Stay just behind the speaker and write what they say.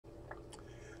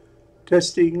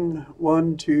Testing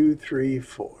 1, 2, 3,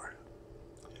 4.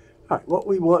 All right, what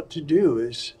we want to do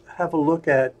is have a look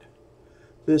at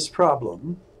this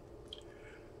problem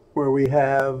where we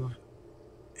have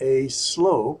a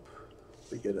slope.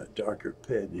 Let me get a darker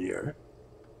pen here.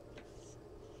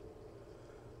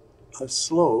 A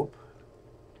slope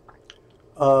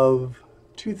of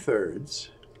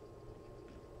 2/3,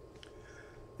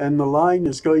 and the line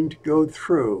is going to go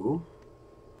through,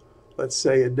 let's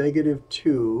say, a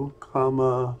 -2,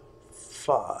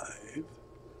 5,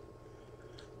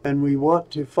 and we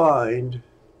want to find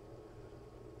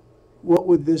what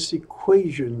would this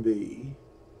equation be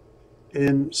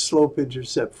in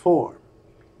slope-intercept form.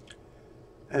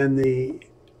 And the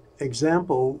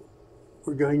example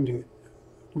we're going to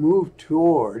move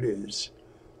toward is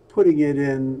putting it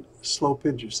in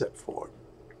slope-intercept form.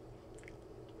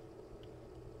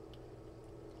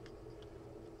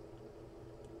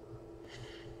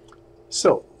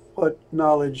 So, what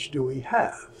knowledge do we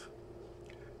have?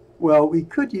 Well, we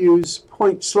could use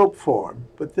point-slope form,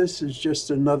 but this is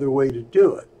just another way to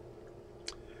do it.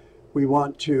 We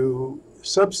want to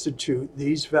substitute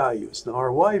these values. Now,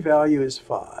 our y value is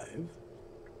 5.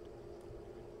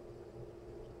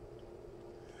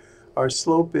 Our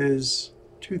slope is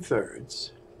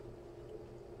 2/3.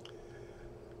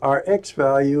 Our x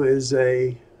value is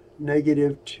a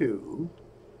 -2.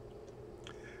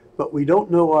 But we don't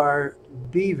know our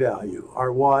b value,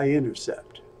 our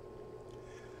y-intercept.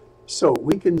 So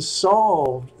we can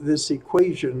solve this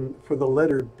equation for the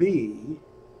letter b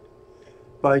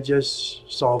by just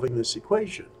solving this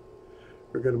equation.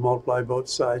 We're going to multiply both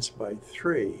sides by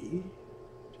 3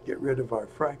 to get rid of our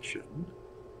fraction.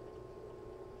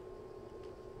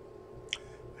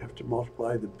 We have to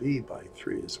multiply the b by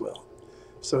 3 as well.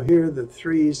 So here the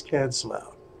 3's cancel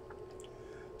out.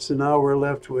 So now we're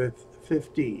left with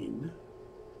 15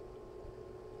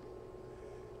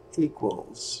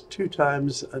 equals 2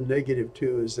 times a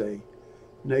 -2 is a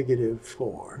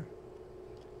 -4,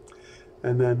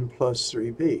 and then plus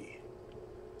 3b.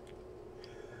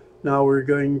 Now we're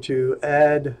going to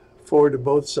add 4 to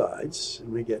both sides,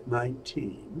 and we get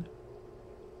 19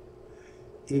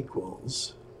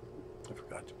 equals, I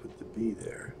forgot to put the b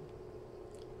there,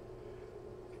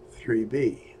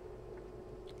 3b.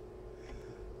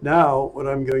 Now what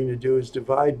I'm going to do is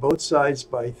divide both sides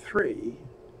by 3,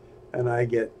 and I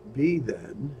get b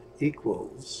then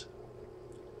equals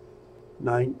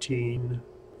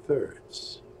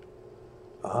 19/3.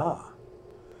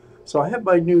 So I have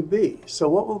my new b. So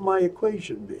what will my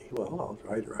equation be? Well, I'll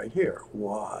write it right here.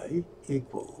 Y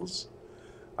equals,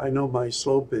 I know my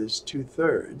slope is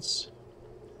 2/3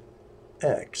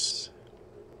 x,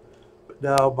 but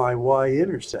now my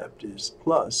y-intercept is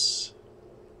plus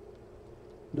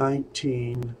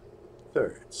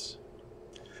 19/3.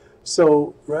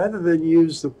 So rather than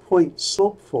use the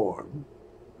point-slope form,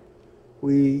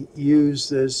 we use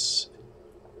this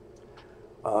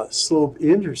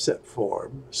slope-intercept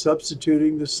form,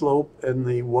 substituting the slope and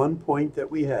the one point that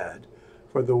we had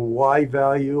for the y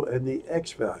value and the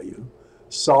x value,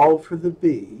 solve for the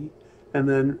b, and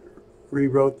then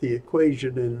rewrote the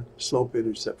equation in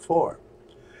slope-intercept form.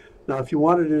 Now, if you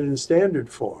wanted it in standard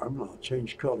form, I'll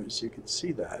change colors so you can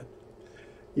see that,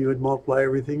 you would multiply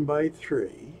everything by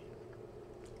 3.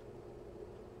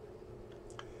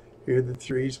 Here the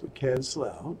 3's would cancel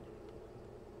out,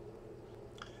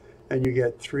 and you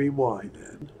get 3y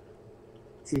then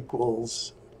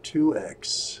equals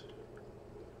 2x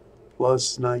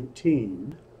plus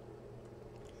 19,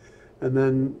 and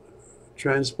then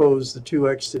transpose the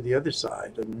 2x to the other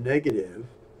side, a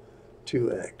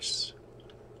 -2x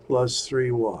plus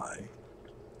 3y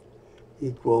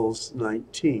equals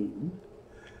 19.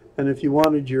 And if you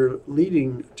wanted your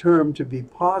leading term to be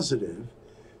positive,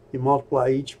 you multiply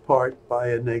each part by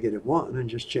a -1 and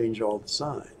just change all the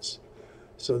signs.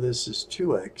 So this is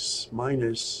 2x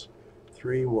minus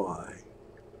 3y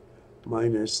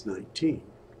minus 19.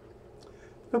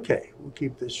 Okay, we'll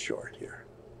keep this short here.